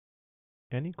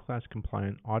Any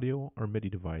class-compliant audio or MIDI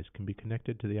device can be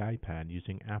connected to the iPad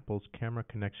using Apple's Camera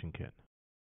Connection Kit.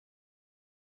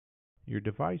 Your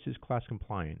device is class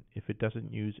compliant if it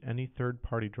doesn't use any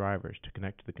third-party drivers to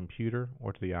connect to the computer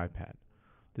or to the iPad.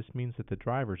 This means that the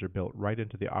drivers are built right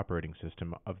into the operating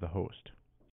system of the host.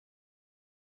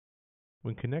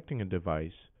 When connecting a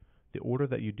device, the order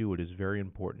that you do it is very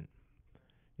important.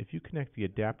 If you connect the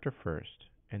adapter first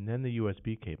and then the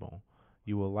USB cable,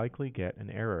 you will likely get an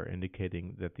error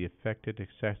indicating that the affected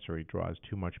accessory draws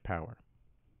too much power.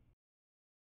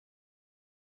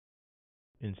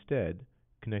 Instead,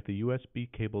 connect the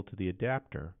USB cable to the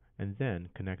adapter and then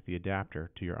connect the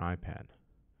adapter to your iPad.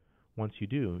 Once you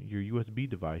do, your USB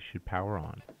device should power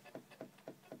on.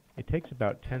 It takes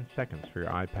about 10 seconds for your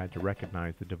iPad to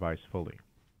recognize the device fully.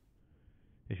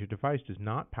 If your device does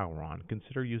not power on,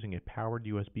 consider using a powered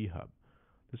USB hub.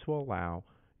 This will allow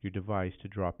your device to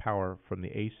draw power from the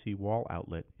AC wall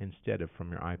outlet instead of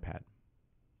from your iPad.